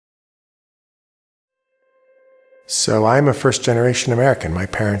So I'm a first-generation American. My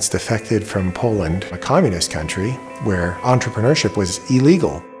parents defected from Poland, a communist country where entrepreneurship was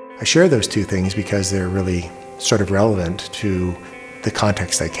illegal. I share those two things because they're really sort of relevant to the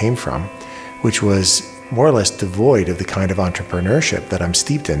context I came from, which was more or less devoid of the kind of entrepreneurship that I'm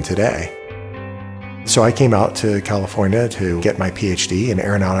steeped in today. So I came out to California to get my PhD in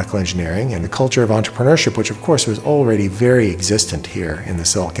aeronautical engineering, and the culture of entrepreneurship, which of course was already very existent here in the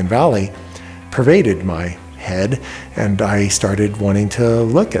Silicon Valley, pervaded my head, and I started wanting to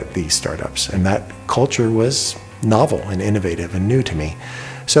look at these startups, and that culture was novel and innovative and new to me.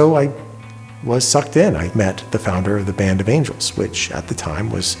 So I was sucked in. I met the founder of the Band of Angels, which at the time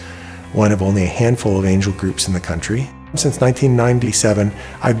was one of only a handful of angel groups in the country. Since 1997,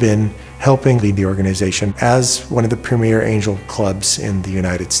 I've been helping lead the organization as one of the premier angel clubs in the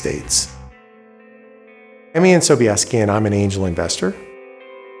United States. I'm Ian Sobieski, and I'm an angel investor.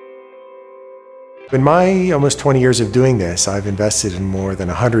 In my almost 20 years of doing this, I've invested in more than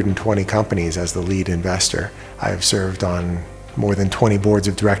 120 companies as the lead investor. I've served on more than 20 boards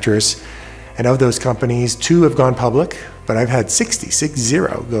of directors, and of those companies, 2 have gone public, but I've had 60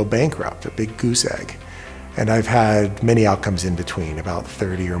 go bankrupt, a big goose egg. And I've had many outcomes in between. About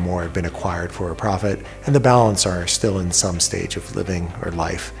 30 or more have been acquired for a profit, and the balance are still in some stage of living or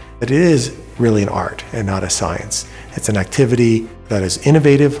life. But it is really an art and not a science. It's an activity that is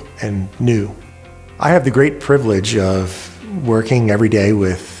innovative and new. I have the great privilege of working every day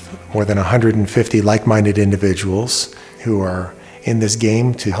with more than 150 like-minded individuals who are in this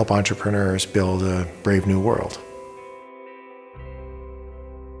game to help entrepreneurs build a brave new world.